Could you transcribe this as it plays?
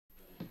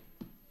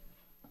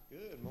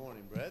Good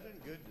morning, brethren.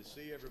 Good to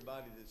see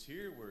everybody that's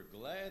here. We're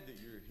glad that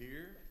you're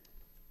here.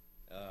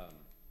 I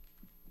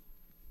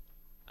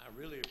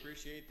really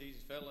appreciate these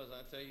fellas,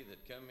 I tell you,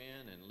 that come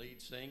in and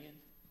lead singing.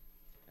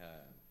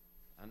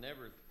 I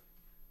never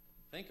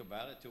think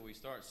about it till we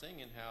start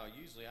singing, how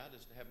usually I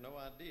just have no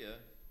idea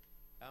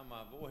how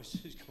my voice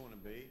is going to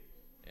be.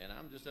 And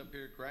I'm just up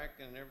here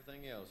cracking and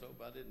everything else.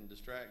 Hope I didn't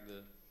distract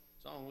the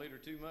song leader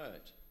too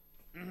much.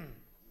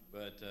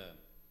 But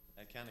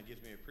that kind of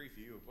gives me a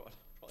preview of what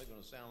I'm probably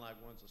going to sound like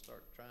once I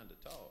start trying to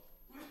talk.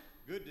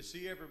 Good to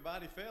see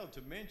everybody. Failed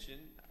to mention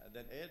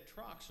that Ed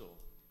Troxel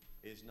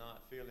is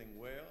not feeling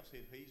well.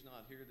 He's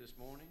not here this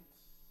morning.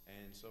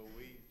 And so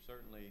we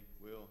certainly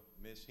will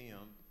miss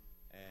him.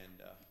 And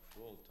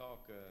we'll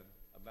talk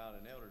about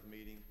an elders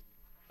meeting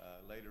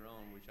later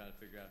on. We try to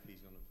figure out if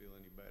he's going to feel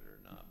any better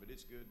or not. But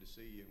it's good to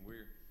see you, and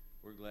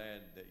we're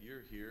glad that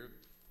you're here.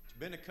 It's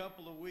been a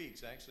couple of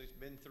weeks. Actually, it's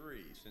been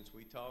 3 since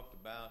we talked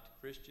about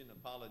Christian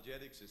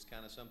apologetics. It's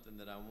kind of something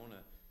that I want to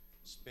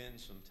spend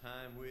some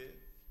time with.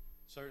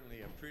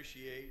 Certainly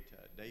appreciate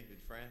David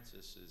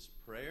Francis's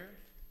prayer,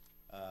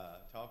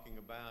 talking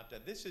about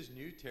this is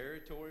new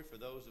territory for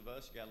those of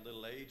us who got a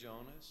little age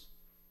on us.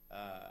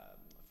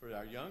 For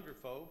our younger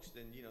folks,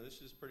 then,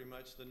 this is pretty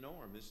much the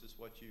norm. This is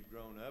what you've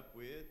grown up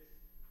with.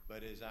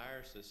 But as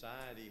our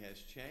society has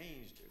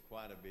changed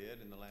quite a bit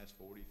in the last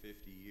 40,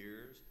 50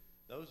 years,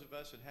 those of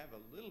us that have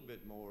a little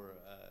bit more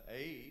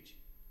age,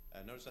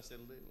 notice I said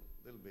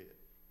a little bit,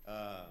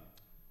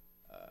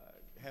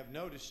 have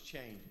noticed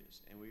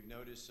changes. And we've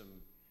noticed some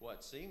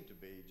what seem to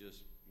be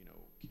just,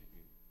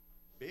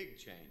 big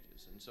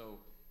changes. And so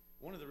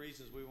one of the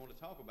reasons we want to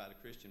talk about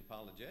Christian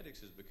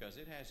apologetics is because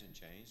it hasn't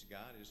changed.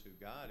 God is who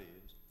God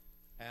is.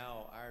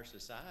 How our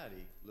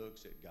society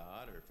looks at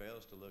God or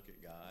fails to look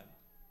at God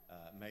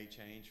may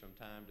change from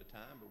time to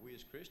time, but we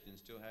as Christians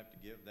still have to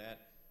give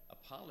that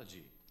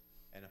apology.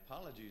 An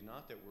apology is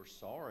not that we're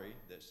sorry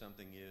that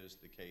something is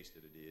the case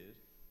that it is,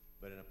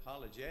 but in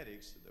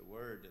apologetics, the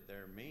word that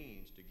there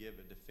means to give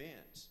a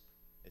defense.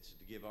 It's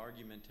to give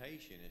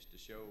argumentation. It's to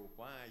show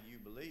why you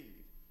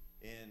believe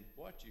in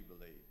what you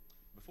believe.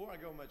 Before I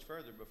go much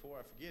further, before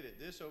I forget it,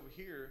 this over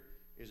here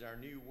is our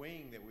new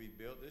wing that we've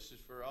built. This is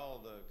for all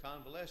the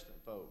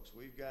convalescent folks.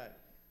 We've got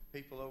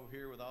people over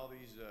here with all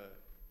these,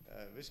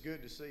 it's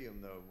good to see them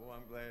though. Boy,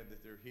 I'm glad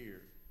that they're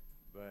here.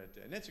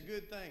 And that's a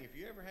good thing. If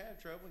you ever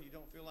have trouble and you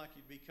don't feel like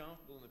you'd be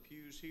comfortable in the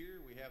pews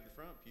here, we have the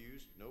front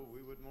pews. No,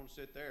 we wouldn't want to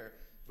sit there.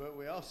 But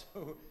we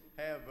also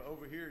have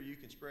over here, you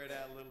can spread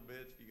out a little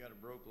bit if you got a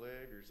broke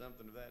leg or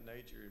something of that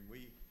nature. And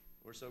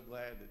we're so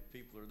glad that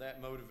people are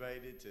that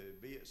motivated to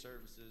be at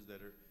services that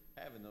are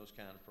having those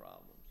kind of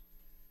problems.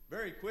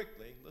 Very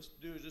quickly, let's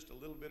do just a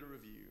little bit of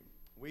review.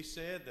 We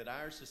said that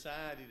our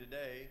society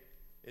today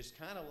is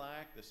kind of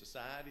like the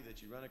society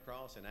that you run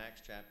across in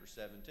Acts chapter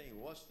 17.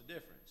 Well, what's the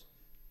difference?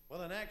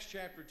 Well, in Acts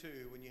chapter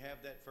 2, when you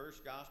have that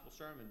first gospel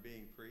sermon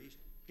being preached,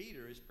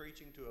 Peter is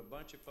preaching to a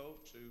bunch of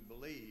folks who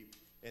believe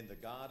in the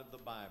God of the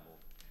Bible.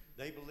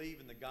 They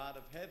believe in the God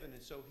of heaven,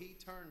 and so he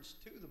turns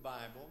to the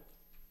Bible,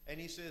 and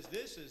he says,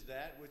 this is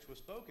that which was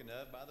spoken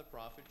of by the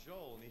prophet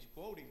Joel. And he's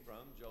quoting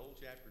from Joel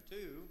chapter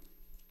 2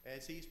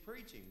 as he's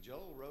preaching.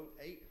 Joel wrote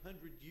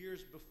 800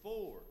 years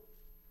before.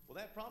 Well,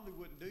 that probably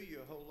wouldn't do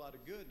you a whole lot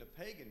of good in a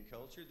pagan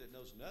culture that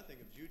knows nothing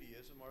of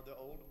Judaism or the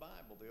Old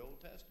Bible, the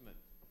Old Testament.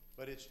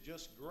 But it's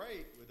just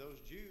great with those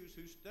Jews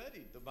who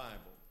studied the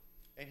Bible.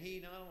 And he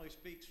not only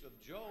speaks of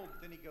Joel,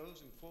 but then he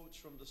goes and quotes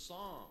from the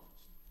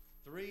Psalms.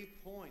 3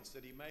 points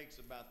that he makes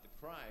about the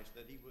Christ,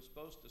 that he was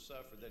supposed to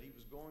suffer, that he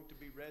was going to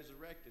be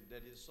resurrected,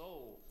 that his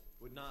soul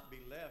would not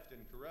be left in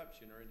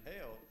corruption or in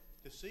hell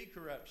to see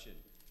corruption.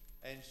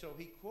 And so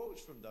he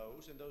quotes from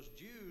those, and those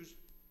Jews,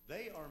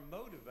 they are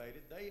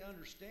motivated. They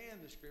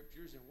understand the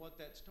scriptures and what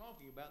that's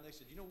talking about. And they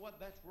said, you know what,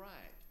 that's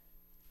right.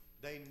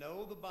 They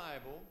know the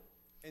Bible.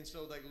 And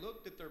so they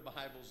looked at their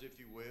Bibles, if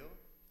you will,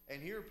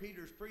 and here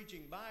Peter's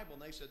preaching Bible,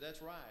 and they said,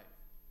 that's right.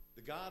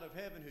 The God of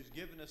heaven who's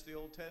given us the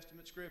Old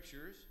Testament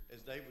scriptures,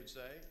 as they would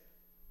say,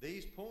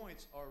 these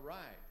points are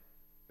right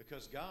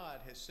because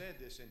God has said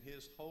this in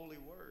his holy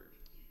word.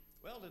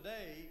 Well,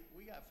 today,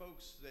 we got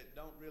folks that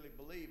don't really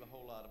believe a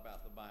whole lot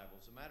about the Bible.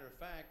 As a matter of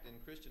fact, in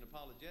Christian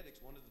apologetics,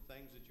 one of the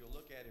things that you'll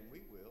look at, and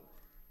we will,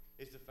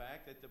 is the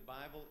fact that the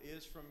Bible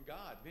is from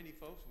God. Many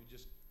folks would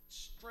just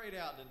straight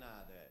out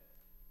deny that.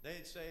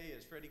 They'd say,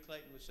 as Freddie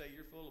Clayton would say,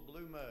 you're full of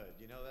blue mud.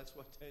 That's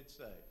what they'd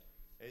say.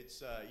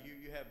 It's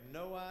you have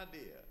no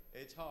idea.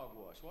 It's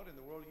hogwash. What in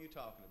the world are you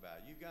talking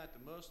about? You've got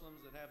the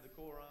Muslims that have the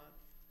Quran.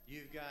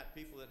 You've got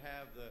people that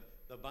have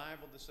the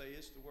Bible to say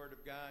it's the Word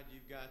of God.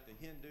 You've got the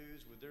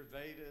Hindus with their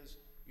Vedas.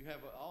 You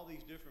have all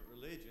these different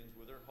religions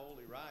with their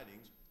holy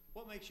writings.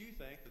 What makes you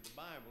think that the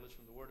Bible is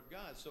from the Word of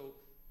God? So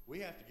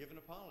we have to give an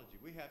apology.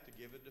 We have to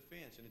give a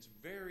defense. And it's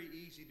very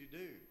easy to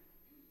do.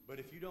 But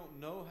if you don't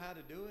know how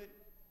to do it,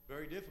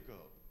 very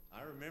difficult.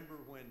 I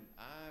remember when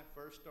I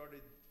first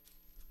started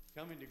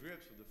coming to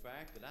grips with the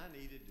fact that I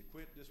needed to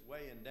quit just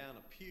weighing down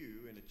a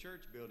pew in a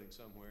church building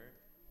somewhere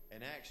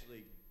and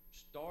actually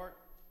start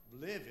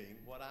living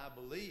what I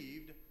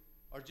believed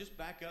or just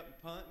back up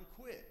and punt and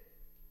quit.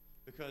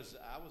 Because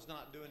I was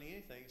not doing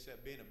anything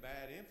except being a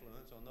bad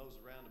influence on those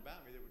around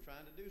about me that were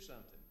trying to do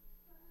something.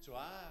 So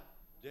I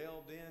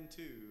delved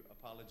into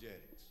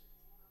apologetics.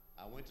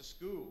 I went to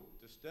school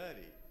to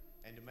study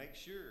and to make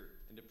sure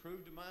and to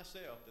prove to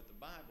myself that the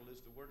Bible is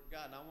the Word of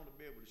God. And I want to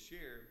be able to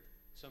share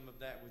some of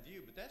that with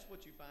you. But that's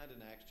what you find in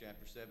Acts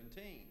chapter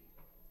 17.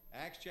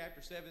 Acts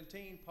chapter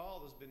 17,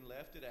 Paul has been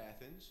left at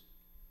Athens.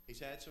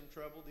 He's had some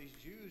trouble. These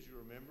Jews, you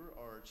remember,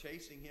 are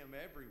chasing him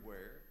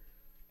everywhere.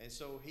 And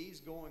so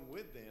he's going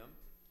with them,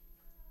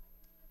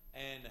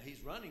 and he's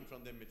running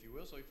from them, if you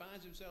will. So he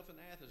finds himself in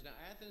Athens. Now,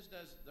 Athens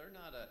there's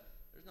not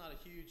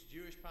a huge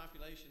Jewish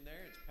population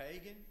there. It's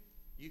pagan.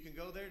 You can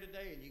go there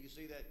today, and you can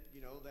see that,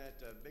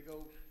 big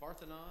old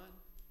Parthenon,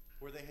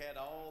 where they had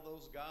all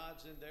those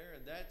gods in there,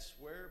 and that's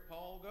where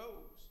Paul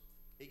goes.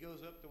 He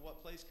goes up to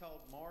what place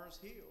called Mars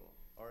Hill,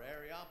 or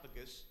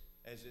Areopagus,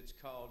 as it's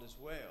called as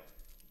well.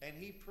 And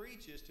he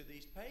preaches to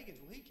these pagans.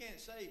 Well, he can't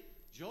say,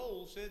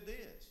 Joel said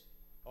this.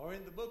 Or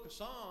in the book of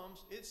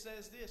Psalms, it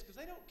says this, because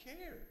they don't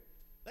care.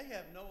 They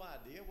have no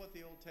idea what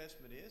the Old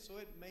Testament is, so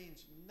it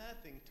means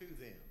nothing to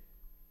them.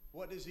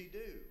 What does he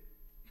do?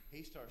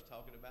 He starts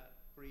talking about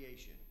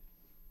creation.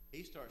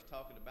 He starts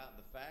talking about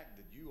the fact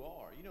that you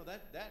are.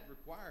 That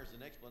requires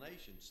an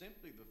explanation.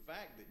 Simply the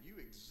fact that you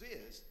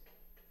exist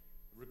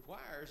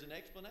requires an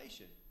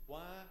explanation.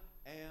 Why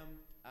am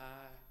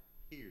I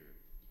here?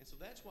 And so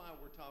that's why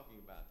we're talking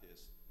about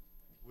this.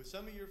 With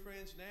some of your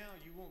friends now,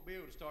 you won't be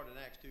able to start an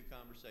Acts 2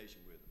 conversation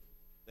with them.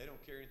 They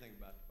don't care anything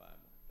about the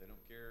Bible. They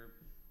don't care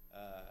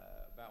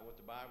about what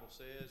the Bible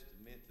says.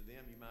 Meant to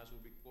them, you might as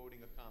well be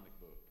quoting a comic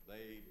book.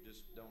 They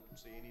just don't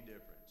see any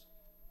difference.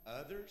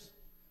 Others,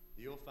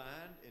 you'll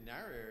find in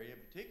our area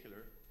in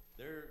particular,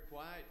 they're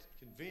quite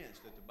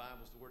convinced that the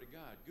Bible is the Word of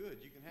God.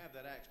 Good, you can have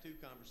that Acts 2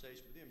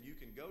 conversation with them. You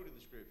can go to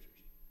the Scriptures.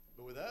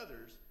 But with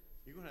others,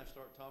 you're going to have to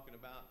start talking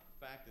about the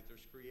fact that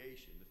there's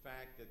creation, the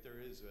fact that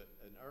there is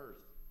an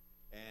earth,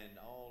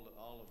 and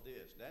all of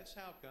this. That's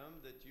how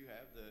come that you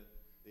have the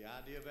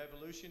idea of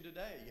evolution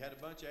today. You had a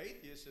bunch of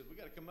atheists that we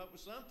got to come up with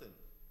something.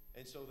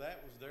 And so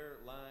that was their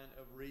line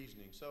of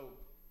reasoning. So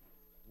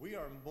we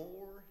are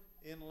more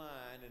in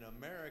line in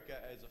America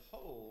as a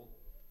whole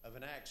of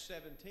an Acts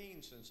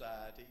 17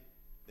 society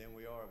than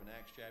we are of an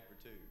Acts chapter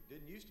 2.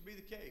 Didn't used to be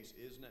the case,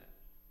 is now.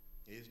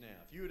 Is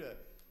now. If you would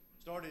have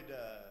started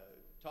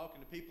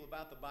talking to people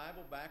about the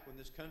Bible back when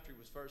this country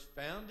was first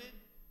founded,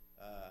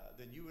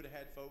 then you would have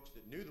had folks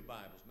that knew the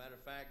Bible. As a matter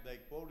of fact, they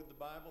quoted the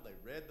Bible, they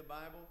read the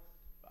Bible.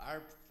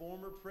 Our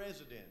former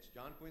presidents,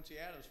 John Quincy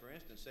Adams, for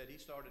instance, said he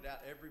started out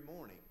every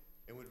morning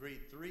and would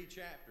read 3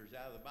 chapters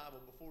out of the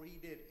Bible before he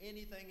did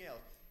anything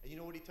else. And you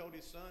know what he told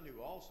his son, who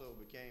also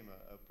became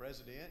a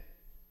president?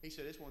 He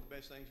said, it's one of the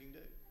best things you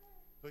can do.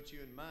 Puts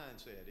you in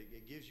mindset.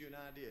 It gives you an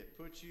idea. It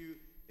puts you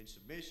in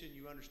submission.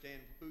 You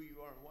understand who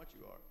you are and what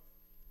you are.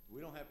 We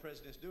don't have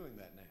presidents doing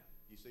that now.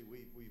 You see,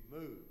 we've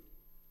moved.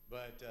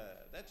 But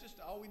that's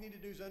just all we need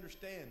to do is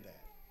understand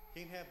that.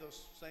 Can't have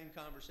those same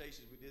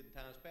conversations we did in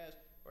times past,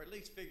 or at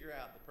least figure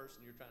out the person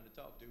you're trying to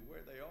talk to,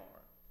 where they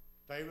are.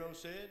 Pharaoh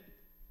said,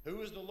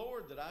 who is the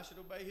Lord that I should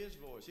obey his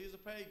voice? He is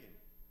a pagan.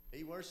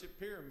 He worshiped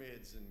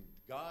pyramids and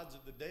gods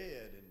of the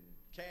dead and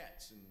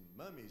cats and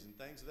mummies and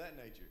things of that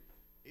nature.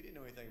 He didn't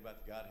know anything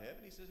about the God of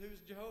heaven. He says, who's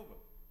Jehovah?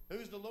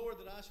 Who's the Lord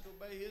that I should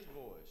obey his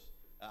voice?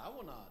 I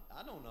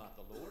know not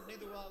the Lord,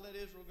 neither will I let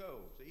Israel go.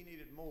 So he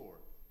needed more.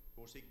 Of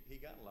course, he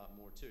got a lot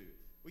more too.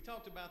 We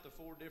talked about the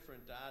 4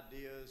 different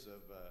ideas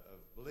of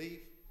belief: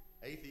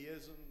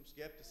 atheism,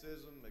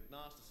 skepticism,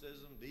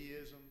 agnosticism,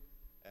 deism.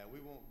 We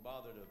won't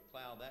bother to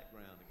plow that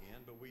ground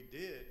again, but we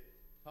did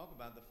talk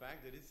about the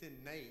fact that it's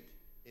innate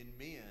in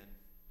men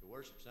to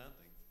worship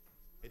something.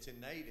 It's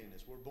innate in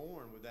us. We're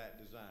born with that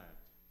desire.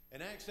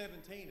 In Acts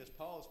 17, as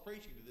Paul is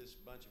preaching to this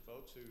bunch of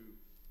folks who,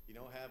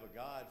 have a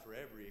God for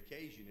every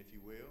occasion, if you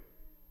will,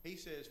 he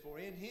says, for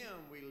in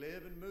him we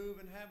live and move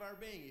and have our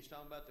being. He's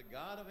talking about the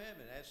God of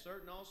heaven, as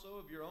certain also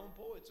of your own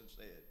poets have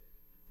said.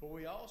 For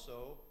we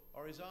also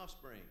are his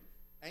offspring.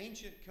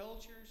 Ancient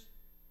cultures,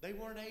 they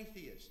weren't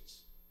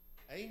atheists.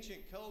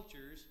 Ancient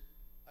cultures,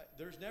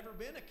 there's never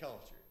been a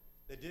culture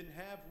that didn't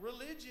have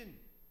religion,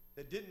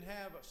 that didn't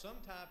have some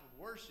type of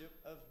worship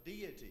of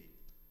deity,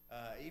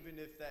 even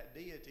if that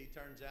deity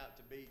turns out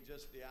to be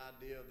just the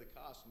idea of the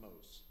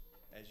cosmos,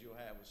 as you'll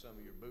have with some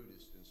of your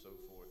Buddhists and so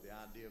forth, the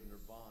idea of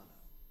nirvana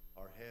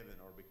or heaven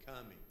or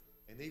becoming.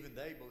 And even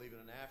they believe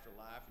in an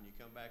afterlife and you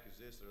come back as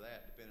this or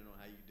that, depending on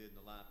how you did in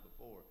the life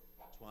before.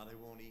 That's why they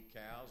won't eat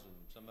cows, and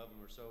some of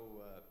them are so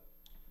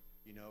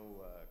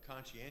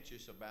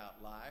conscientious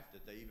about life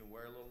that they even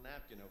wear a little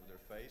napkin over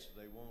their face so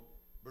they won't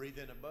breathe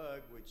in a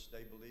bug, which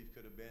they believe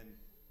could have been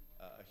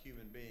a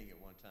human being at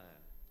one time.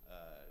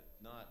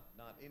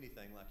 Not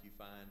anything like you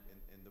find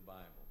in the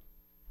Bible.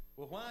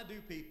 Well, why do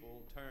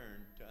people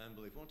turn to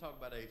unbelief? We want to talk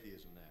about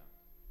atheism now.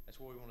 That's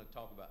what we want to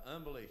talk about.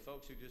 Unbelief.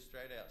 Folks who just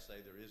straight out say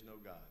there is no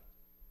God.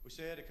 We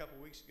said a couple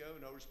weeks ago,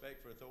 no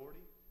respect for authority.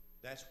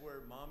 That's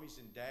where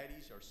mommies and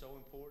daddies are so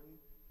important.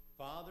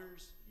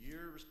 Fathers,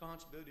 your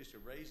responsibility is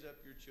to raise up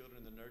your children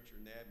in the nurture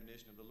and the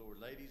admonition of the Lord.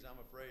 Ladies, I'm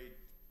afraid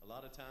a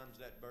lot of times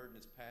that burden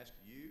is passed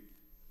to you.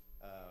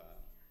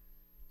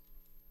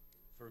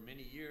 For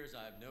many years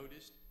I've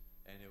noticed,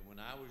 and when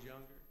I was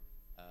younger,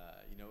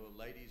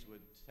 ladies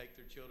would take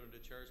their children to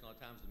church, and a lot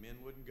of times the men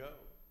wouldn't go.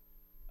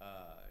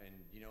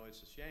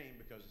 It's a shame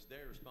because it's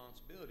their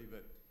responsibility.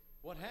 But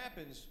what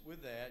happens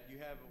with that,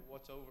 you have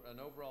an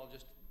overall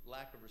just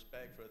lack of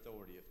respect for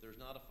authority. If there's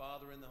not a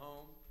father in the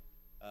home,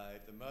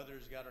 if the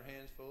mother's got her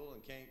hands full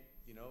and can't,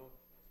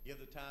 give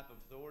the type of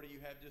authority,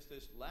 you have just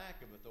this lack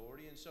of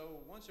authority. And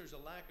so once there's a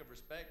lack of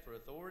respect for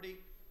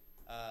authority,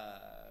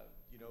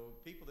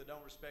 people that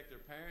don't respect their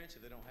parents,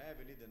 if they don't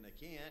have any, then they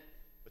can't.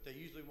 But they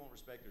usually won't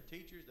respect their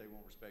teachers. They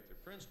won't respect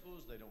their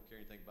principals. They don't care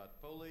anything about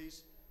the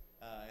police.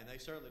 And they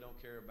certainly don't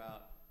care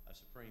about a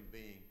supreme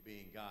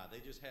being God.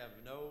 They just have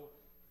no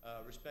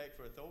respect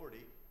for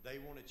authority.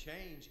 They want to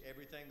change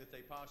everything that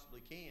they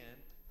possibly can.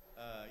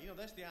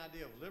 That's the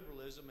idea of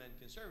liberalism and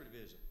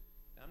conservatism.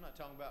 Now, I'm not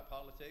talking about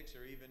politics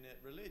or even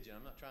religion.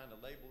 I'm not trying to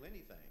label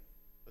anything.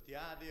 But the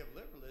idea of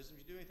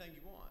liberalism is you do anything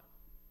you want.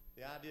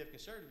 The idea of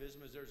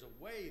conservatism is there's a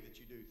way that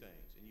you do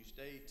things, and you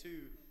stay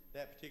to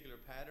that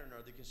particular pattern or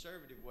the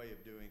conservative way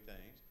of doing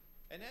things.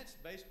 And that's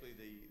basically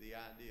the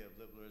idea of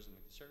liberalism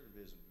and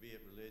conservatism, be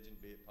it religion,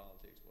 be it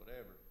politics,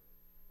 whatever.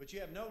 But you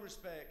have no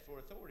respect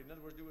for authority. In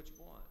other words, do what you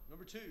want.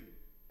 Number two,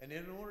 an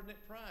inordinate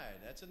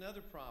pride. That's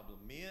another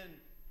problem. Men,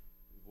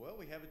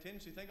 we have a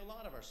tendency to think a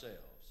lot of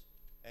ourselves.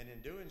 And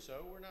in doing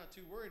so, we're not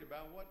too worried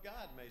about what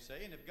God may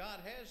say. And if God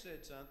has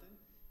said something,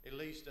 at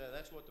least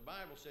that's what the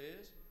Bible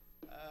says,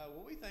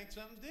 we think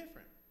something's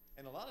different.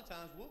 And a lot of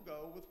times we'll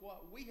go with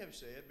what we have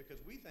said because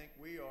we think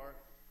we are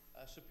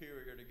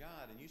superior to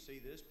God. And you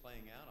see this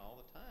playing out all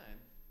the time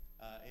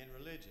in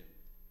religion.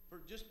 For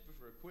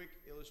a quick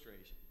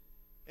illustration.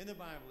 In the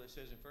Bible it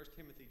says in 1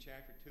 Timothy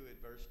chapter 2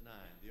 at verse 9,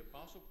 the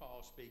Apostle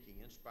Paul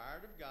speaking,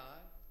 inspired of God,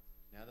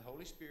 now the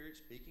Holy Spirit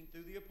speaking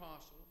through the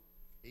Apostle.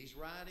 He's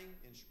writing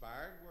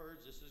inspired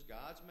words. This is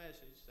God's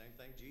message. Same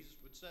thing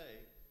Jesus would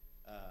say.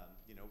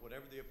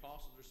 Whatever the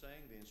apostles are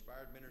saying, the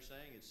inspired men are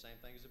saying, it's the same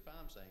thing as if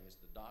I'm saying. It's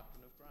the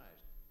doctrine of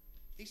Christ.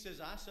 He says,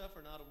 I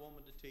suffer not a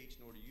woman to teach,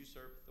 nor to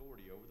usurp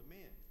authority over the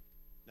men.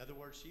 In other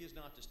words, she is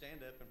not to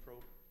stand up and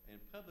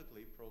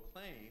publicly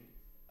proclaim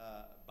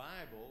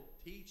Bible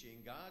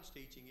teaching, God's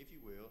teaching, if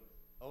you will,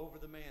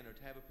 over the man, or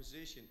to have a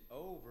position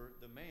over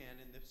the man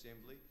in the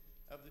assembly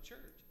of the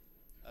church.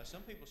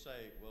 Some people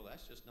say, well,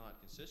 that's just not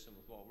consistent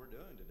with what we're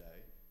doing today.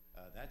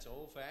 That's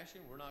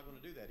old-fashioned. We're not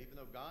going to do that. Even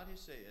though God has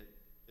said,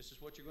 this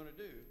is what you're going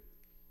to do.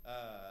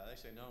 They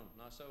say, no,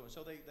 not so. And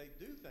so they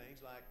do things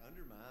like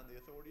undermine the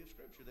authority of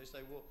Scripture. They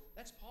say, well,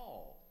 that's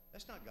Paul.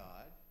 That's not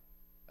God.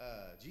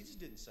 Jesus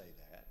didn't say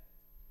that.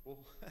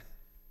 Well,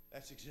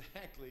 that's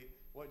exactly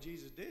what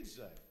Jesus did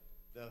say.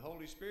 The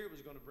Holy Spirit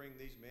was going to bring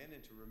these men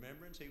into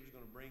remembrance. He was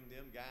going to bring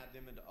them, guide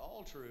them into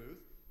all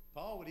truth.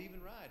 Paul would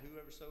even write,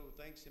 whoever so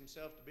thinks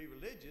himself to be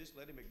religious,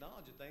 let him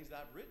acknowledge the things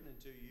that I've written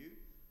unto you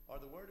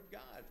are the Word of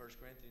God, 1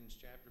 Corinthians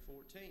chapter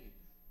 14.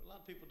 But a lot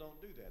of people don't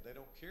do that. They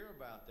don't care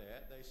about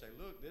that. They say,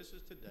 look, this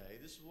is today.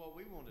 This is what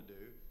we want to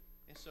do.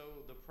 And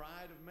so the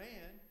pride of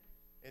man,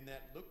 and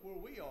that look where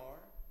we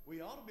are,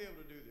 we ought to be able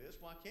to do this.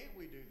 Why can't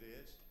we do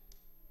this?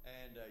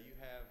 And you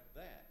have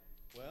that.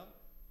 Well,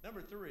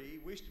 number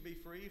three, wish to be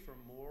free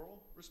from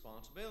moral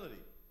responsibility.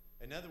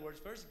 In other words,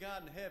 first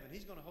God in heaven,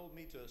 He's going to hold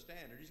me to a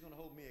standard. He's going to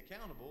hold me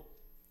accountable.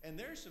 And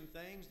there's some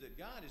things that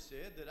God has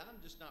said that I'm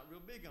just not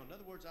real big on. In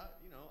other words, I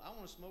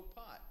want to smoke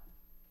pot.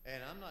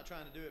 And I'm not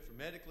trying to do it for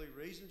medical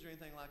reasons or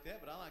anything like that,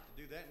 but I like to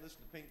do that and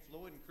listen to Pink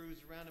Floyd and cruise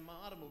around in my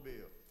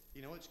automobile.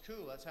 It's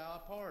cool. That's how I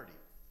party.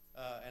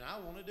 And I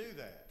want to do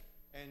that.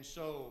 And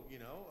so,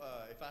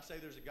 if I say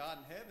there's a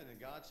God in heaven and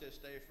God says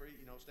stay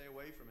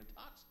away from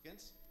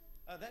intoxicants,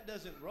 that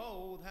doesn't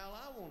roll with how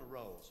I want to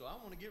roll. So I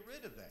want to get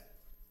rid of that.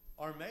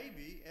 Or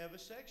maybe of a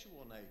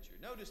sexual nature.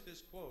 Notice this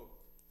quote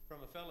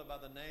from a fellow by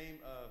the name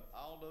of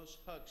Aldous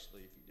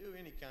Huxley. If you do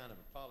any kind of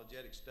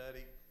apologetic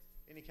study,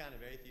 any kind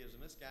of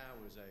atheism, this guy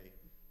was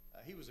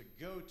he was a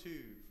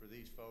go-to for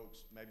these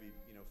folks maybe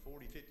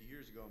 40, 50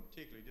 years ago in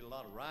particular. He did a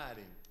lot of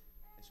writing,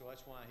 and so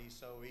that's why he's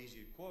so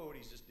easy to quote.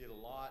 He just did a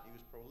lot. He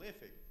was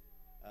prolific,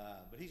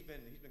 but he's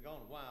been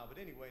gone a while. But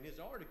anyway, in his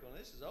article, and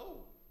this is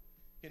old,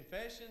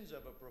 Confessions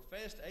of a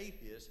Professed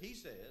Atheist, he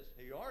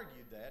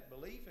argued that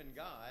belief in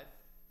God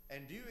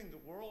and viewing the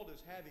world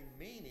as having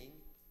meaning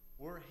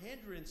were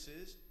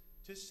hindrances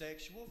to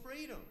sexual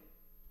freedom.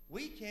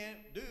 We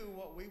can't do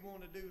what we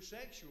want to do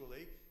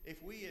sexually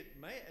if we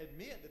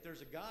admit that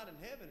there's a God in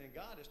heaven and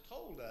God has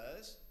told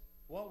us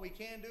what we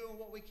can do and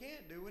what we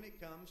can't do when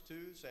it comes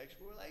to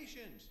sexual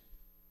relations.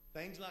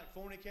 Things like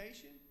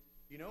fornication,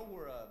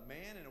 where a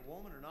man and a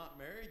woman are not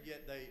married,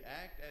 yet they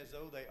act as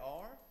though they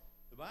are.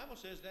 The Bible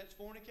says that's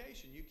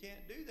fornication. You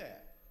can't do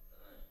that.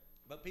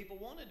 But people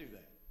want to do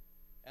that.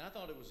 And I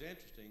thought it was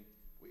interesting.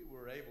 We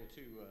were able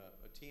to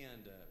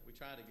attend, we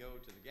try to go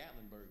to the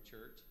Gatlinburg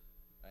Church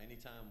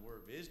anytime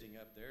we're visiting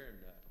up there. And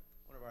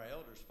one of our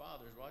elders'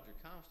 fathers, Roger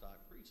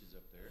Comstock, preaches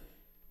up there.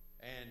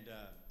 And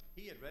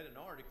he had read an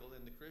article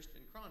in the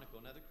Christian Chronicle.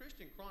 Now, the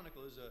Christian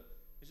Chronicle is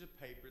a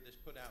paper that's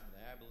put out by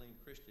the Abilene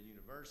Christian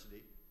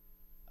University.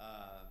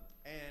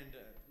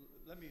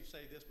 Let me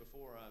say this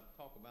before I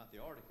talk about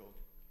the article.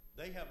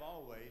 They have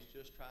always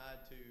just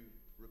tried to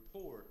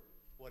report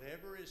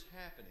whatever is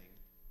happening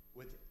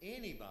with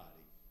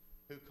anybody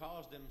who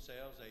calls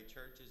themselves a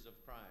Churches of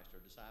Christ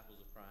or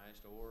Disciples of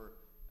Christ or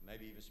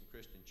maybe even some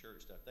Christian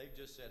church stuff. They've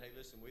just said, hey,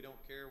 listen, we don't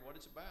care what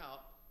it's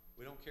about.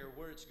 We don't care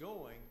where it's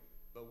going,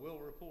 but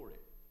we'll report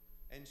it.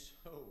 And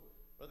so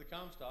Brother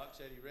Comstock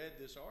said he read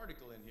this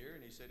article in here,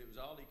 and he said it was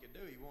all he could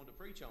do. He wanted to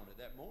preach on it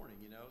that morning,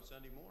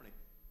 Sunday morning.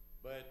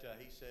 But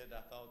he said,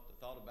 I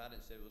thought about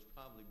it and said it was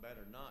probably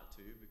better not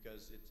to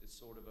because it's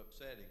sort of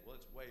upsetting. Well,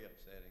 it's way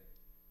upsetting.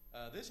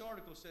 This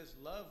article says,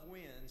 Love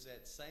Wins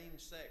at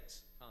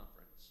Same-Sex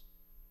Conference.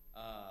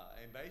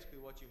 And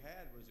basically what you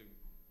had was a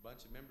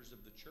bunch of members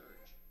of the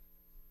church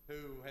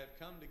who have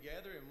come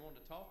together and want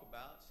to talk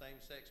about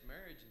same-sex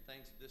marriage and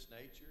things of this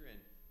nature and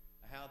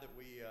how that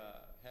we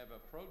have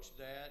approached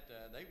that,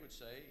 they would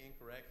say,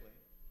 incorrectly,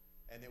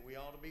 and that we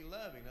ought to be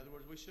loving. In other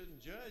words, we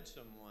shouldn't judge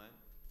someone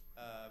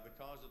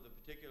because of the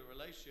particular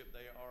relationship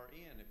they are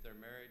in. If they're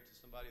married to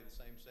somebody of the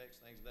same sex,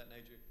 things of that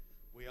nature,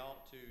 we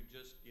ought to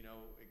just,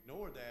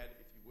 ignore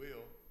that, if you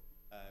will.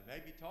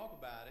 Maybe talk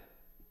about it.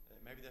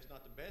 Maybe that's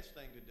not the best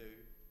thing to do,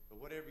 but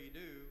whatever you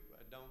do,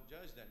 don't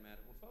judge that matter.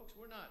 Well, folks,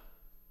 we're not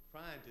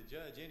trying to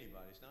judge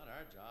anybody. It's not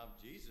our job.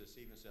 Jesus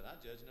even said, I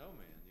judge no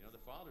man. The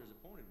Father has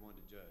appointed one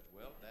to judge.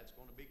 Well, that's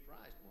going to be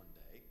Christ one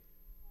day.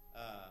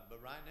 But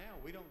right now,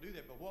 we don't do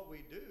that. But what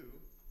we do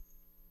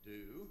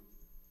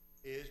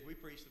is we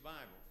preach the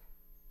Bible.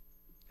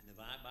 And the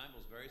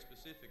Bible is very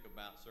specific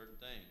about certain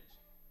things.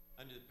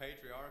 Under the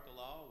patriarchal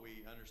law,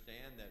 we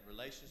understand that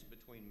relations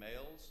between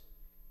males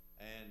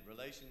and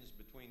relations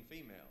between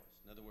females,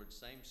 in other words,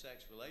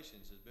 same-sex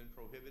relations, has been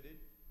prohibited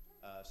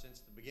since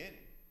the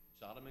beginning.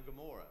 Sodom and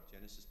Gomorrah,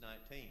 Genesis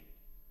 19.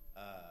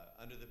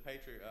 Under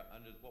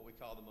what we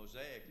call the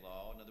Mosaic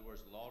Law, in other words,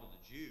 the law to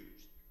the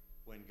Jews,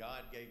 when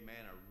God gave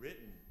man a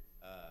written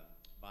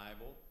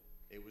Bible,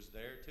 it was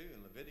there too in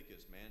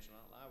Leviticus. Man shall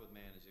not lie with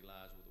man as he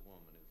lies with a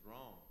woman. It was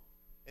wrong.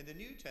 In the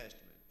New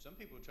Testament, some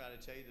people try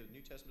to tell you the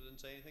New Testament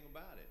doesn't say anything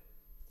about it.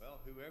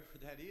 Well, whoever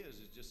that is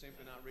just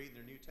simply not reading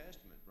their New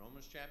Testament.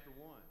 Romans chapter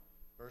 1,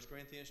 1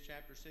 Corinthians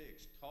chapter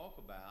 6 talk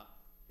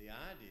about the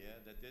idea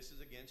that this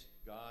is against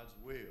God's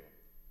will.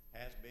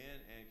 Has been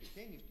and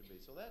continues to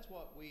be. So that's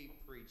what we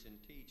preach and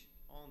teach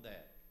on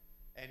that.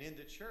 And in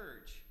the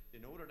church,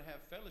 in order to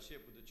have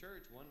fellowship with the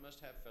church, one must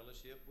have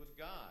fellowship with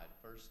God.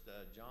 First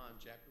John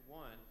chapter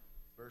 1,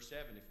 verse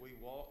 7. If we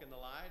walk in the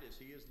light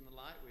as he is in the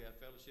light, we have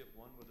fellowship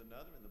one with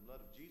another, and the blood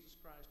of Jesus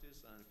Christ, his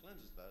Son,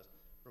 cleanses us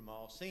from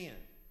all sin.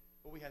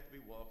 But we have to be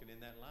walking in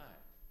that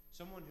light.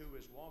 Someone who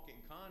is walking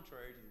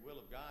contrary to the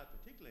will of God,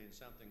 particularly in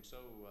something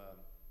so,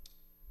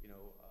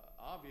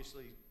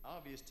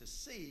 obvious to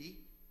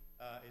see,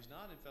 is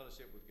not in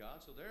fellowship with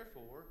God. So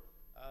therefore,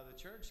 the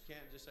church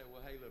can't just say,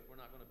 well, hey, look, we're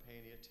not going to pay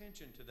any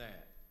attention to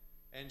that.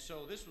 And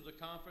so this was a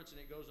conference,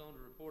 and it goes on to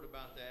report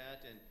about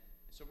that. And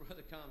so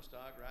Brother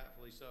Comstock,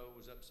 rightfully so,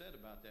 was upset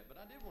about that. But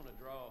I did want to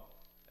draw,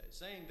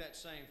 saying that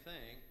same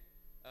thing,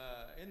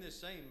 in this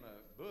same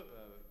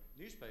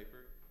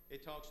newspaper,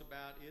 it talks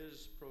about,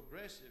 is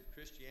progressive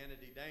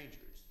Christianity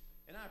dangerous?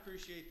 And I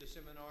appreciate the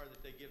seminar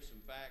that they give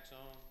some facts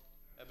on,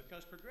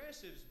 because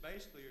progressives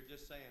basically are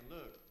just saying,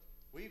 look,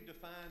 we've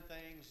defined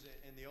things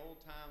in the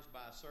old times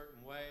by a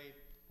certain way.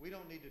 We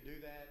don't need to do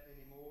that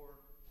anymore.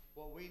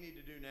 What we need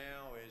to do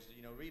now is,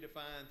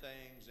 redefine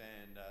things,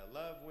 and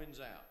love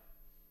wins out.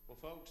 Well,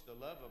 folks, the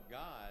love of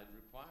God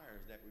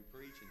requires that we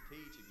preach and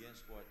teach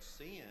against what's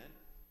sin.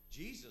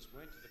 Jesus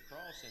went to the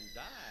cross and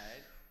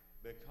died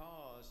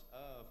because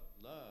of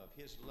love,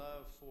 his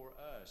love for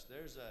us.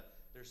 There's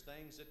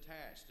things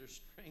attached, there's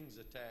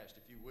strings attached,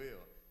 if you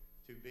will,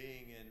 to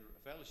being in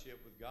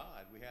fellowship with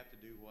God. We have to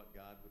do what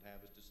God would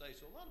have us to say.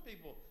 So a lot of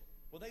people,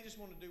 well, they just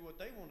want to do what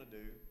they want to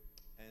do,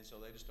 and so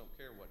they just don't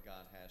care what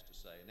God has to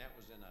say. And that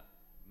was in a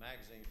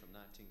magazine from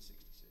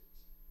 1966.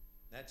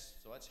 That's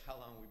how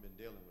long we've been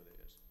dealing with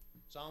this.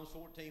 Psalms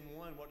 14:1,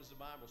 what does the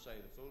Bible say?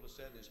 The fool has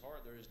said in his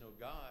heart, there is no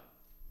God.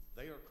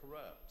 They are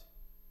corrupt.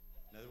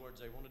 In other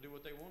words, they want to do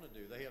what they want to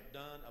do. They have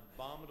done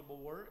abominable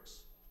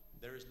works.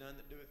 There is none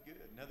that doeth good.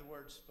 In other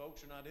words,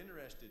 folks are not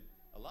interested.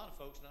 A lot of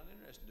folks are not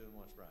interested in doing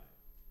what's right.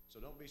 So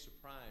don't be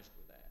surprised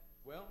with that.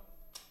 Well,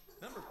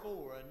 number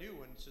 4, a new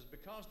one, says,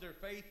 because their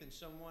faith in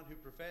someone who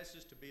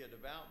professes to be a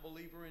devout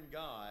believer in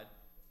God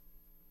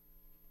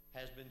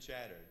has been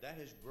shattered. That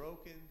has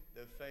broken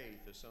the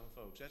faith of some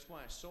folks. That's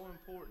why it's so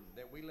important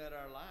that we let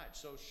our light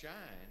so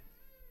shine,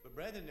 but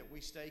brethren, that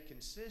we stay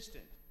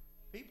consistent.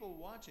 People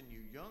watching you,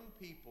 young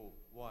people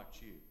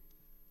watch you.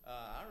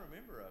 I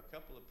remember a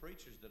couple of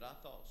preachers that I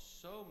thought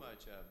so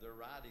much of, their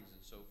writings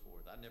and so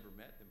forth. I never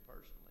met them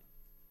personally.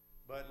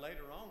 But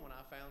later on, when I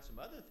found some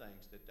other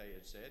things that they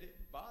had said, it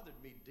bothered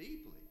me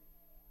deeply.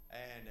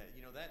 And,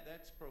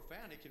 that's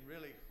profound. It can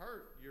really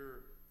hurt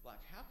your,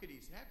 like, how could he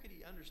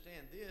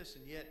understand this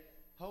and yet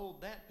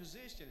hold that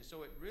position? And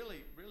so it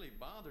really, really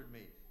bothered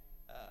me.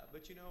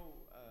 But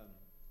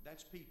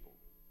that's people.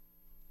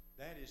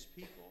 That is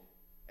people.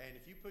 And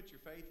if you put your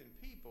faith in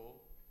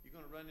people, you're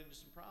going to run into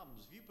some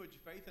problems. If you put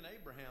your faith in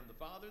Abraham, the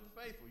father of the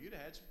faithful, you'd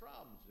have had some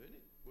problems,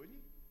 wouldn't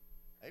you?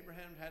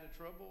 Abraham had a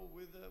trouble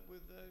with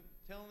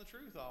telling the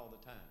truth all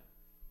the time.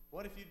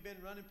 What if you'd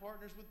been running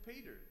partners with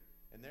Peter,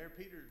 and there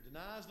Peter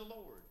denies the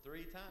Lord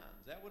 3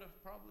 times? That would have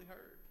probably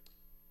hurt.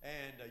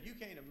 And you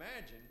can't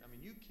imagine,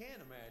 you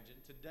can imagine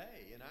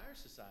today in our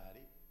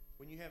society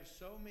when you have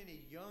so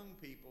many young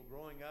people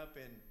growing up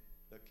in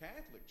the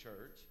Catholic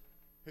Church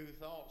who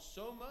thought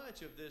so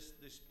much of this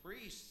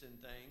priests and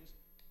things,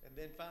 and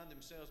then find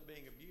themselves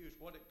being abused,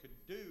 what it could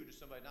do to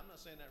somebody. Now, I'm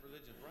not saying that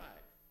religion's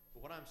right,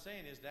 but what I'm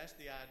saying is that's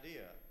the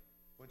idea.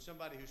 When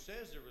somebody who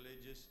says they're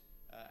religious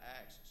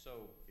acts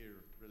so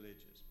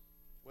irreligious.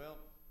 Well,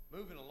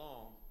 moving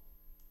along,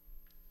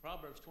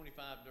 Proverbs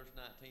 25, verse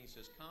 19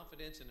 says,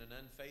 confidence in an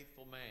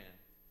unfaithful man.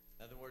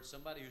 In other words,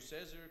 somebody who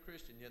says they're a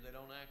Christian, yet they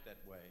don't act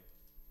that way.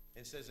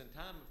 And says, in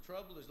time of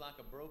trouble is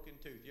like a broken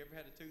tooth. You ever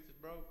had a tooth that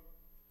broke?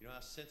 You know how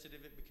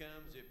sensitive it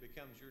becomes? It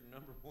becomes your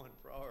number one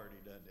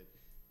priority, doesn't it?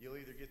 You'll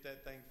either get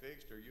that thing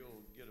fixed or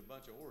you'll get a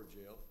bunch of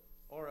Orajel,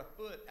 or a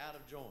foot out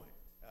of joint.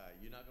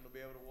 You're not going to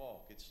be able to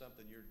walk. It's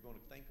something you're going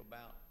to think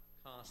about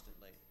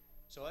constantly.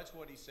 So that's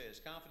what he says.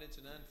 Confidence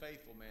in an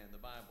unfaithful man,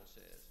 the Bible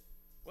says.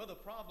 Well, the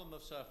problem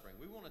of suffering.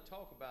 We want to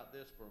talk about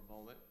this for a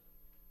moment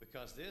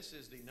because this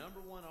is the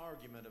number one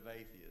argument of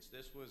atheists.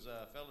 This was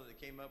a fellow that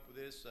came up with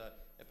this,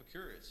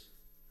 Epicurus.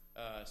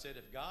 Said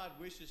if God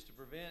wishes to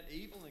prevent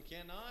evil and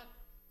cannot,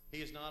 he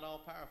is not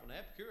all-powerful.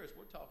 Now, Epicurus,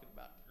 we're talking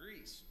about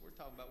Greece. We're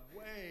talking about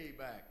way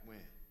back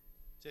when.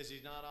 Says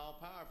he's not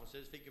all-powerful.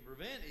 Says if he can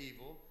prevent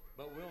evil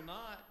but will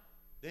not,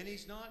 then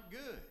he's not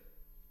good.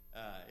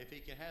 If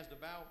he has the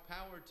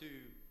power to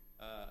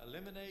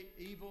eliminate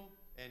evil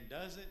and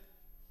doesn't,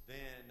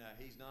 then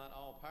he's not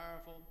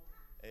all-powerful.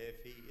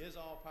 If he is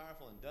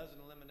all-powerful and doesn't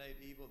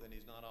eliminate evil, then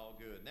he's not all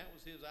good. And that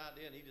was his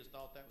idea, and he just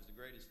thought that was the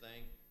greatest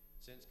thing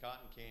since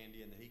cotton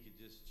candy, and that he could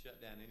just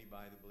shut down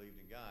anybody that believed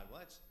in God.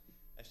 Well, that's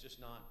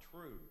just not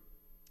true.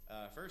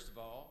 First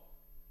of all,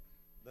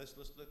 let's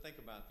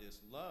think about this.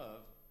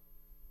 Love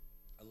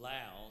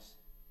allows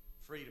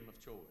freedom of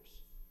choice.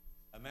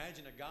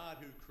 Imagine a God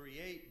who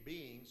create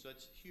beings,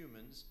 such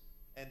humans,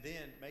 and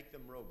then make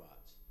them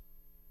robots.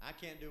 I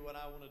can't do what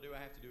I want to do.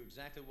 I have to do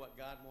exactly what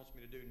God wants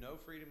me to do. No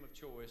freedom of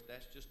choice.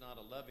 That's just not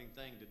a loving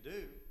thing to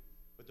do.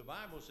 But the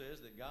Bible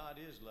says that God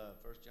is love.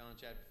 1 John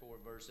chapter 4,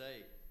 verse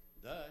 8.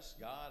 Thus,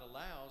 God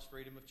allows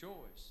freedom of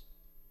choice.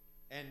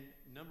 And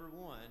number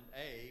one,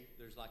 A,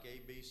 there's like A,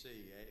 B, C.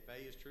 If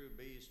A is true,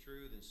 B is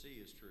true, then C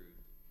is true.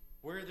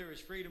 Where there is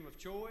freedom of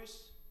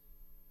choice,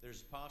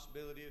 there's a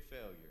possibility of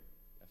failure.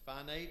 A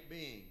finite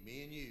being,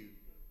 me and you,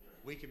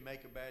 we can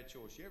make a bad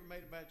choice. You ever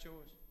made a bad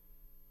choice?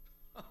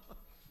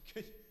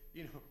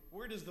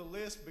 Where does the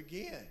list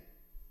begin?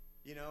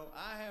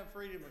 I have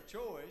freedom of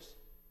choice,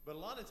 but a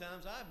lot of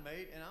times I've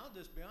made, and I'll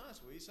just be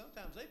honest with you,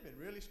 sometimes they've been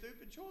really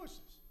stupid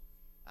choices.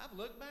 I've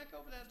looked back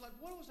over that, I was like,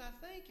 what was I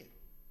thinking?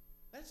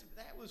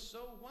 That was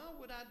so, why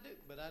would I do?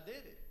 But I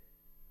did it.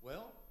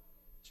 Well,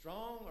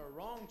 strong or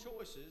wrong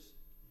choices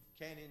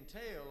can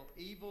entail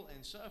evil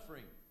and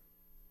suffering.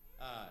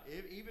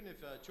 Even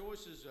if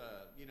choices,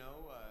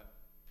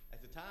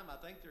 at the time I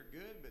think they're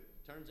good, but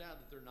it turns out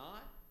that they're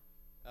not,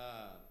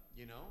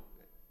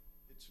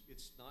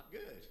 it's not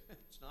good.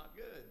 It's not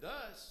good.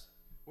 Thus,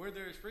 where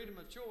there is freedom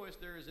of choice,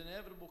 there is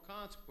inevitable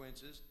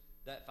consequences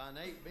that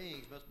finite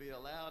beings must be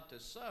allowed to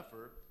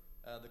suffer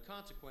the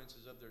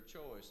consequences of their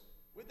choice.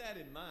 With that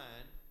in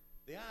mind,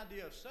 the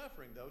idea of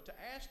suffering, though, to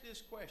ask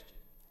this question,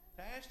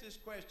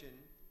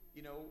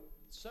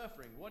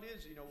 suffering, what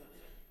is,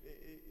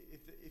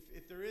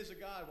 if there is a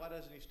God, why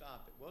doesn't he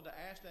stop it? Well, to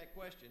ask that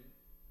question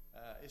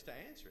is to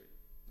answer it.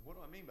 What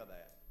do I mean by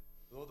that?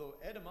 Well, the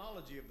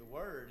etymology of the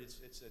word,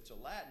 it's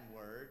a Latin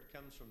word,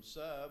 comes from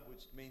sub,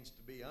 which means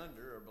to be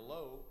under or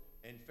below,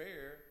 and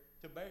fair,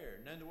 to bear.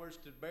 In other words,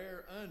 to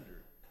bear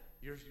under.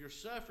 You're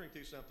suffering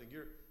through something.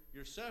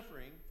 You're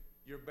suffering,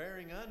 you're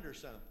bearing under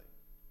something.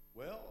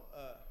 Well,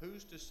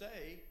 who's to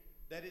say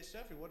that it's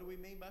suffering? What do we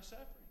mean by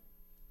suffering?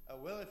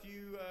 Well, if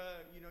you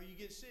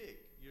get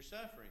sick, you're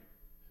suffering.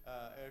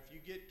 If you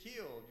get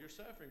killed, you're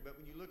suffering. But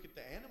when you look at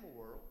the animal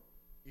world,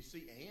 you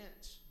see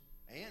ants.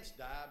 Ants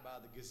die by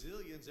the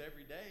gazillions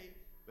every day,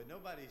 but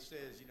nobody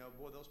says,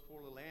 boy, those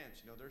poor little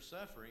ants, they're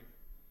suffering.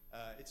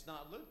 It's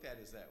not looked at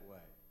as that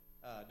way.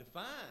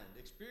 Defined,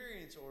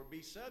 experience, or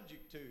be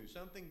subject to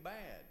something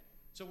bad.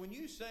 So when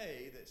you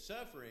say that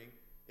suffering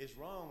is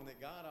wrong, that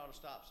God ought to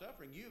stop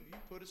suffering, you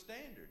put a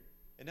standard.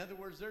 In other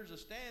words, there's a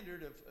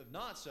standard of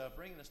not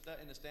suffering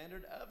and a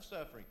standard of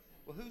suffering.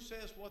 Well, who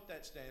says what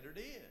that standard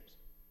is?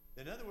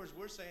 In other words,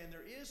 we're saying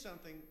there is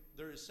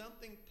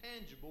something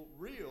tangible,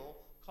 real,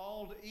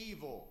 called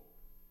evil.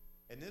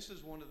 And this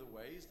is one of the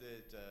ways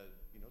that,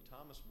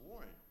 Thomas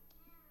Warren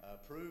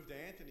proved to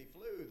Anthony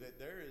Flew that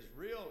there is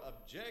real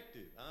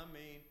objective.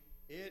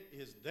 It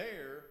is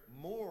there,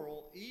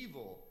 moral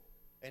evil.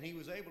 And he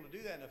was able to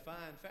do that in a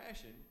fine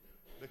fashion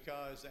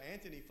because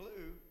Anthony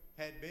Flew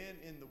had been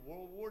in the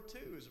World War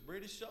II as a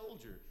British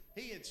soldier.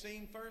 He had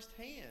seen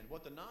firsthand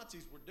what the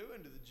Nazis were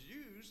doing to the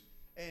Jews,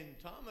 and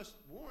Thomas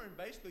Warren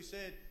basically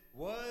said,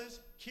 was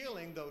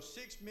killing those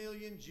 6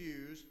 million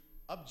Jews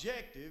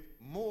objective,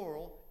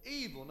 moral,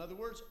 evil. In other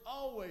words,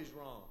 always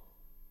wrong.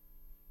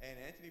 And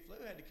Anthony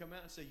Flew had to come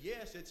out and say,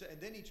 yes, and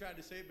then he tried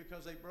to say it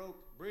because they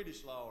broke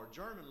British law or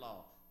German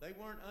law. They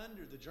weren't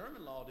under, the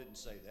German law didn't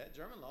say that.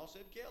 German law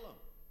said kill them.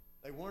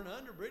 They weren't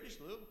under British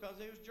law because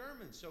they was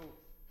Germans. So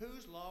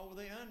whose law were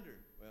they under?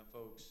 Well,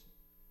 folks,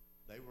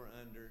 they were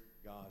under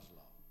God's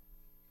law.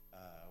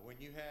 When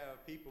you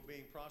have people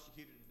being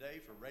prosecuted today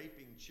for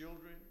raping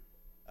children,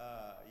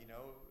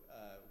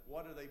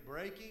 what are they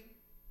breaking?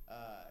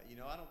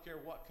 I don't care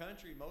what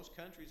country. Most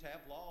countries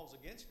have laws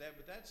against that,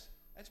 but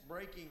that's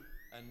breaking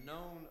a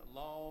known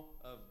law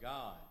of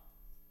God.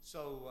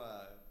 So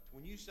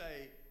when you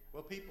say,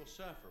 well, people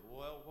suffer,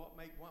 well,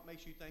 what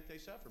makes you think they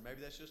suffer?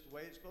 Maybe that's just the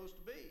way it's supposed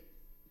to be.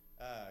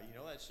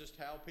 That's just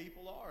how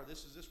people are.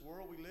 This is this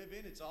world we live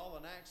in. It's all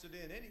an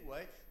accident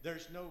anyway.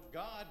 There's no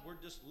God. We're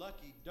just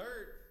lucky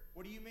dirt.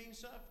 What do you mean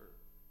suffer?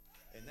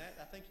 And that,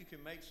 I think you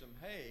can make some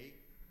hay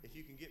if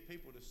you can get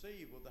people to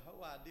see, well, the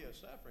whole idea of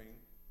suffering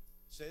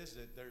says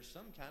that there's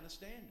some kind of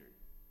standard.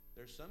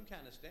 There's some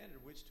kind of standard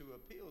which to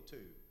appeal to.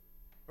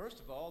 First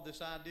of all,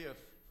 this idea of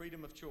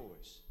freedom of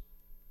choice.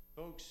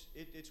 Folks,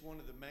 it's one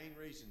of the main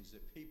reasons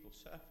that people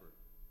suffer.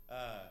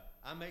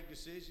 I make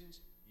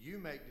decisions, you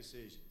make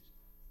decisions.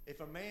 If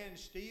a man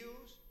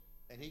steals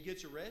and he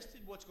gets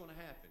arrested, what's going to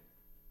happen?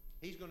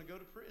 He's going to go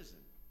to prison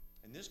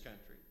in this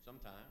country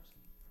sometimes.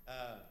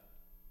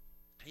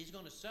 He's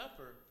going to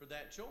suffer for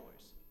that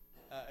choice.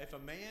 If a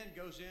man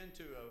goes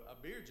into a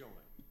beer joint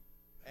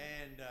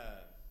and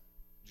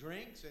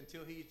drinks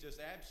until he just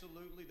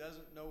absolutely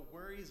doesn't know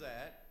where he's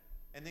at,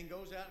 and then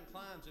goes out and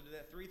climbs into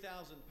that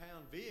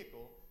 3,000-pound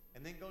vehicle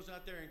and then goes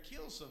out there and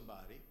kills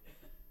somebody,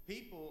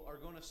 people are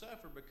going to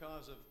suffer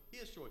because of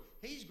his choice.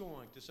 He's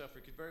going to suffer,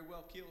 could very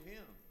well kill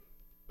him.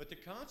 But the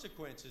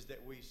consequences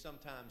that we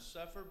sometimes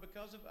suffer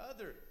because of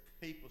other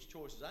people's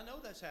choices. I know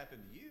that's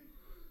happened to you.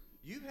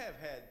 You have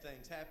had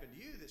things happen to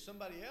you that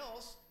somebody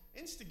else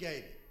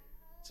instigated.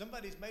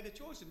 Somebody's made a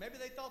choice, and maybe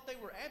they thought they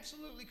were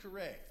absolutely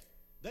correct.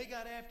 They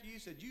got after you,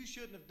 said you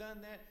shouldn't have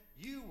done that.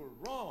 You were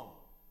wrong.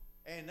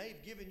 And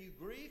they've given you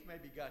grief,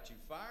 maybe got you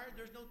fired.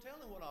 There's no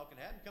telling what all can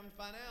happen. Come to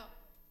find out,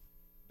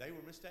 they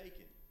were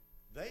mistaken.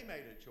 They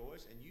made a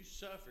choice, and you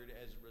suffered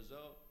as a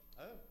result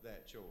of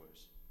that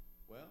choice.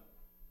 Well,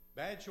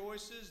 bad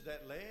choices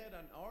that led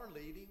and are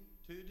leading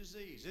to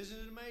disease. Isn't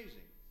it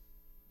amazing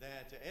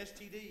that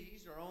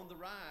STDs are on the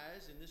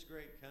rise in this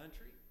great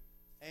country?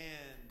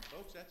 And,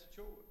 folks, that's a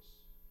choice.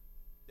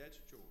 That's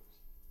a choice.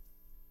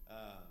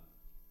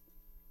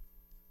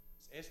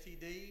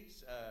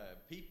 STDs,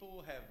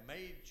 people have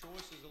made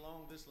choices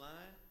along this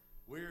line.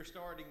 We're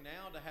starting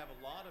now to have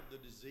a lot of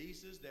the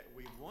diseases that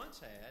we once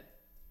had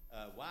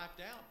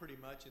wiped out pretty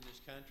much in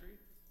this country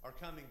are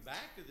coming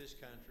back to this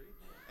country.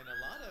 And a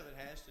lot of it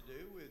has to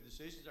do with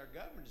decisions our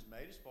government has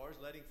made as far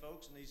as letting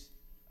folks in these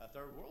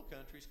third world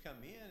countries come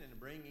in and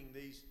bringing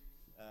these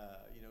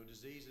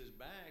diseases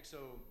back.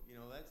 So,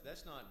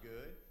 that's not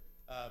good.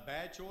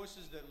 Bad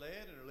choices that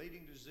led and are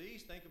leading to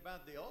disease. Think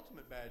about the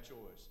ultimate bad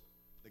choice,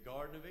 the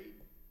Garden of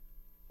Eden,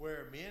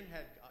 where men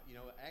had,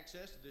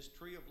 access to this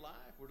tree of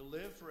life, were to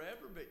live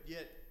forever, but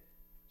yet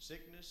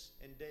sickness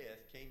and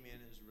death came in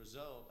as a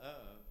result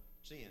of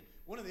sin.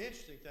 One of the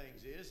interesting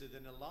things is that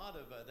in a lot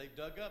of, they've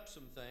dug up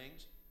some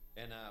things,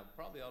 and I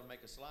probably ought to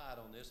make a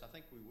slide on this. I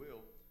think we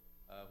will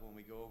when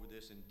we go over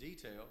this in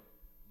detail.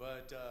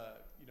 But,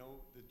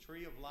 the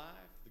tree of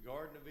life, the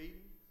Garden of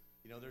Eden,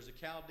 there's a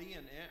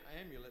Chaldean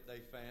amulet they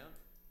found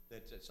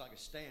it's like a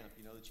stamp,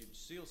 that you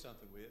seal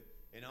something with.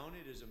 And on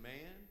it is a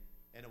man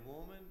and a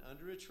woman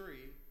under a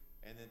tree,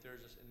 and then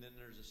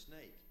there's a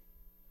snake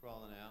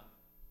crawling out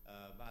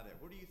by that.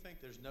 What do you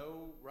think? There's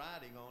no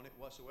writing on it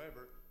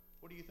whatsoever.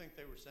 What do you think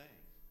they were saying?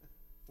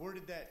 Where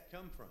did that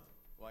come from?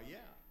 Well,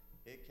 yeah,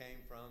 it came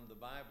from the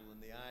Bible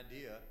and the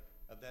idea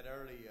of that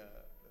early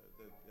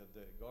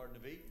the Garden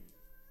of Eden.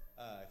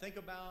 Think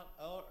about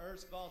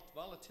Earth's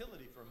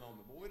volatility for a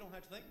moment. But we don't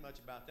have to think much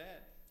about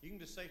that. You can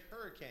just say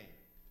hurricane,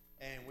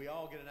 and we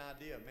all get an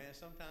idea. Man,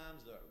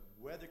 sometimes the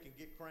weather can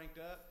get cranked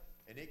up,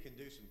 and it can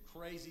do some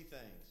crazy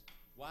things.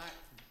 Wipe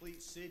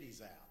complete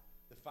cities out.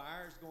 The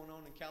fires going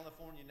on in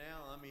California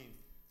now,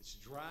 it's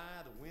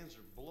dry. The winds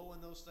are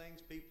blowing those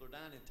things. People are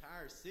dying.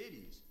 Entire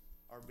cities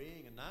are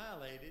being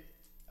annihilated.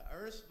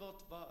 Earth's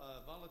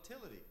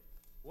volatility.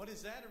 What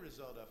is that a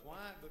result of?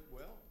 Why? But,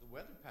 the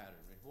weather pattern.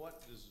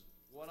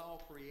 What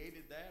all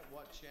created that?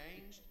 What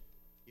changed?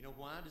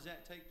 Why does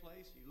that take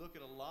place? You look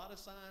at a lot of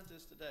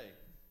scientists today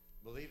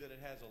believe that it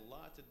has a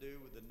lot to do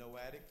with the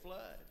Noahic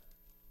flood.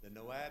 The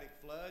Noahic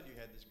flood, you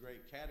had this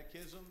great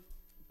cataclysm.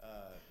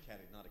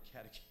 Not a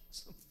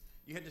catechism.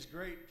 You had this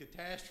great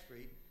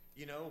catastrophe,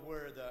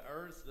 where the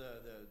earth,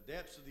 the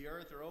depths of the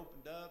earth are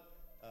opened up,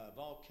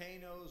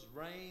 volcanoes,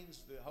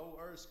 rains, the whole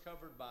earth's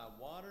covered by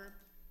water,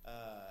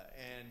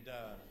 and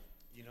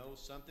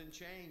something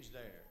changed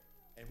there.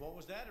 And what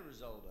was that a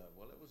result of?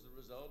 Well, it was the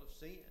result of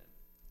sin.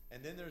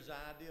 And then there's the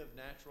idea of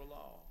natural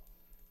law.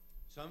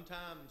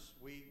 Sometimes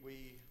we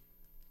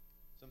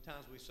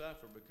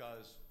suffer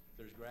because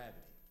there's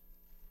gravity.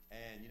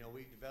 And,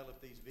 we've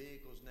developed these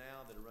vehicles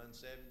now that run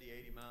 70,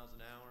 80 miles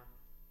an hour.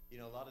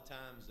 A lot of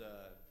times,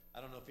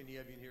 I don't know if any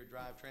of you in here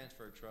drive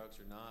transfer trucks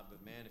or not, but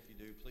man, if you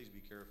do, please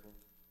be careful.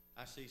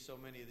 I see so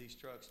many of these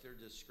trucks, they're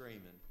just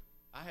screaming.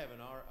 I have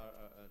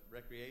a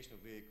recreational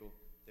vehicle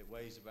that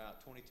weighs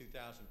about 22,000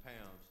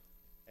 pounds,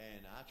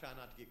 and I try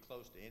not to get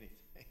close to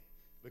anything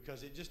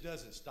because it just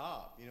doesn't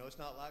stop. It's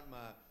not like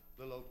my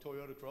little old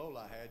Toyota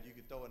Corolla I had. You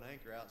could throw an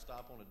anchor out and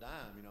stop on a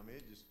dime.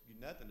 It just,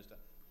 nothing to stop.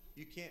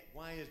 You can't.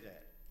 Why is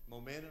that?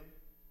 Momentum,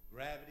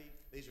 gravity,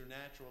 these are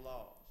natural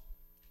laws.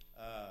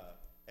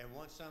 And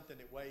once something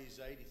that weighs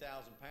 80,000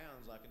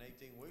 pounds, like an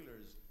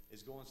 18-wheeler,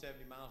 is going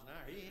 70 miles an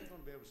hour, he ain't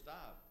going to be able to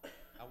stop.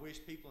 I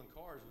wish people in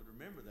cars would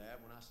remember that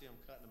when I see them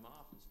cutting them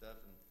off and stuff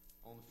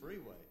on the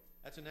freeway.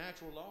 That's a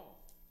natural law.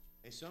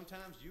 And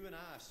sometimes you and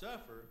I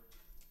suffer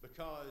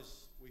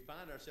because we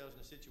find ourselves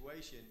in a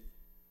situation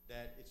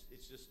that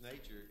it's just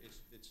nature,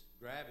 it's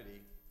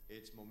gravity,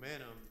 it's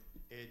momentum,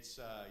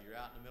 it's you're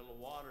out in the middle of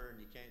water and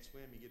you can't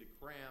swim, you get a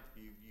cramp,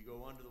 you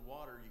go under the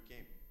water, you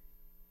can't,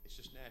 it's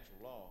just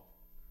natural law.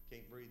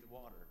 Can't breathe the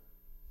water.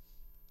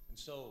 And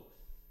so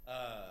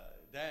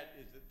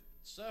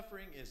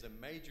suffering is a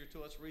major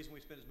tool. That's the reason we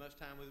spend as much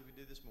time with it as we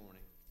did this morning.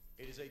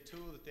 It is a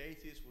tool that the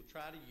atheist will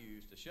try to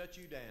use to shut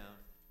you down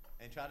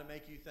and try to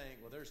make you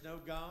think, well, there's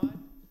no God.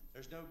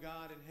 There's no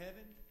God in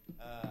heaven.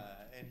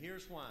 And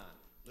here's why.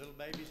 Little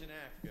babies in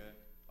Africa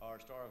are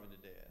starving to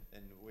death.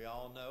 And we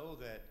all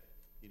know that,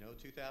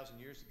 2,000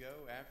 years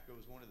ago, Africa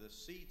was one of the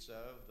seats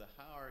of the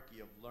hierarchy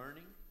of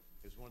learning.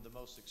 It was one of the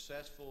most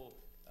successful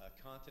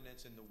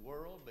continents in the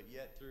world, but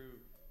yet through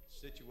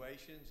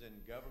situations and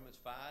governments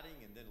fighting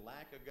and then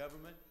lack of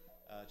government,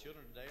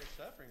 children today are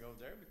suffering over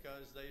there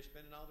because they're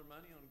spending all their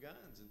money on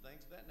guns and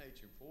things of that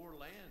nature, poor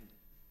land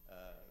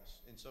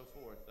and so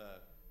forth,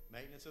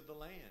 maintenance of the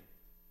land.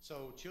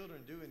 So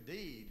children do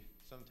indeed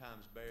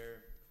sometimes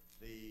bear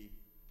the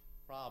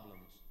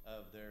problems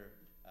of their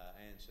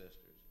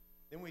ancestors.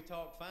 Then we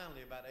talk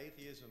finally about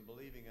atheism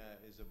believing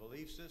is a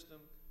belief system.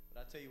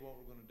 But I tell you what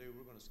we're going to do.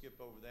 We're going to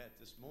skip over that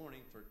this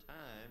morning for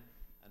time.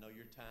 I know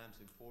your time's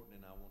important,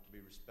 and I want to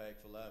be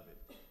respectful of it.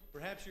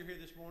 Perhaps you're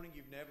here this morning.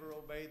 You've never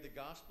obeyed the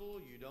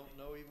gospel. You don't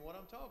know even what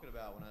I'm talking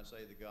about when I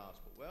say the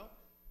gospel. Well,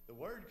 the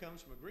word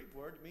comes from a Greek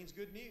word that means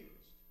good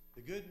news.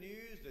 The good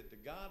news that the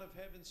God of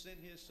heaven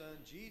sent his Son,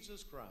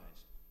 Jesus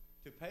Christ,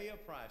 to pay a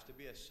price, to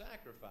be a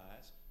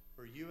sacrifice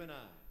for you and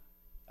I.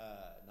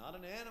 Not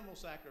an animal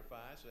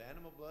sacrifice. The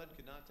animal blood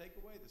could not take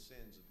away the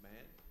sins of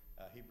man.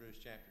 Hebrews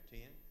chapter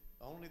 10.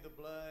 Only the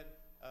blood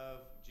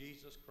of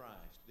Jesus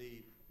Christ,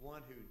 the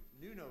one who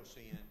knew no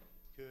sin,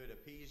 could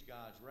appease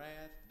God's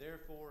wrath.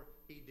 Therefore,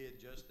 he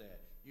did just that.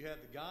 You have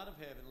the God of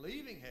heaven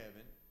leaving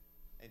heaven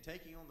and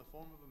taking on the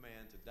form of a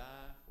man to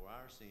die for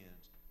our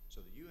sins so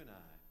that you and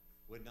I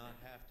would not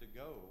have to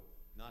go,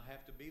 not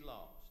have to be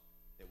lost,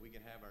 that we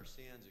can have our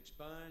sins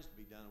expunged,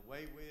 be done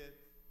away with,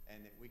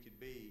 and that we could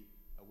be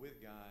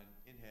with God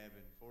in heaven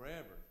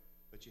forever.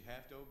 But you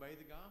have to obey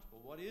the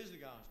gospel. What is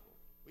the gospel?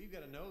 Well, you've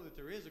got to know that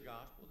there is a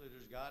gospel, that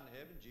there's God in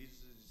heaven,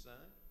 Jesus is his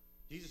Son.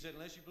 Jesus said,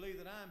 unless you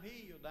believe that I am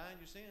he, you'll die in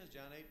your sins,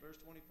 John 8,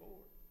 verse 24.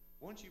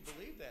 Once you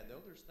believe that,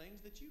 though, there's things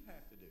that you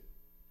have to do.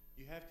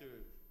 You have to,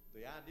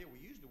 the idea,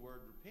 we use the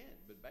word repent,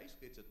 but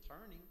basically it's a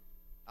turning.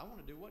 I want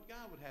to do what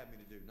God would have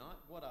me to do,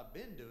 not what I've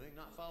been doing,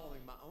 not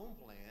following my own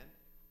plan.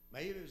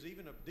 Maybe it was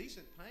even a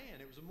decent plan.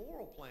 It was a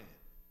moral plan.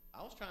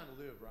 I was trying to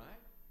live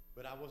right,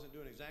 but I wasn't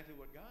doing exactly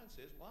what God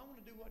says. Well, I want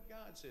to do what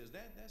God says.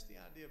 That's the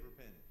idea of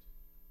repentance.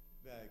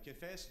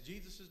 Confess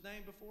Jesus'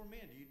 name before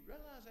men. Do you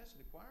realize that's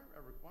a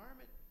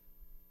requirement?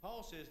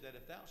 Paul says that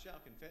if thou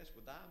shalt confess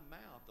with thy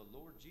mouth the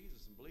Lord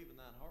Jesus and believe in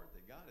thine heart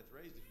that God hath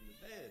raised him from the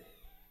dead,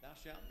 thou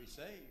shalt be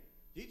saved.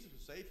 Jesus would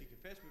say, if you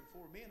confess me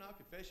before men, I'll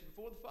confess you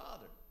before the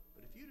Father.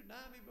 But if you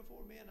deny me before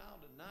men, I'll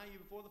deny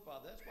you before the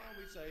Father. That's why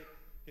we say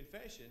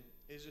confession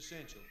is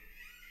essential.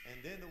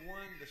 And then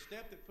the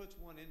step that puts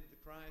one into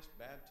the Christ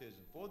baptism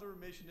for the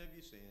remission of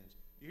your sins.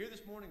 You're here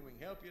this morning, we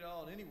can help you at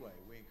all in any way.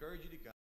 We encourage you to come.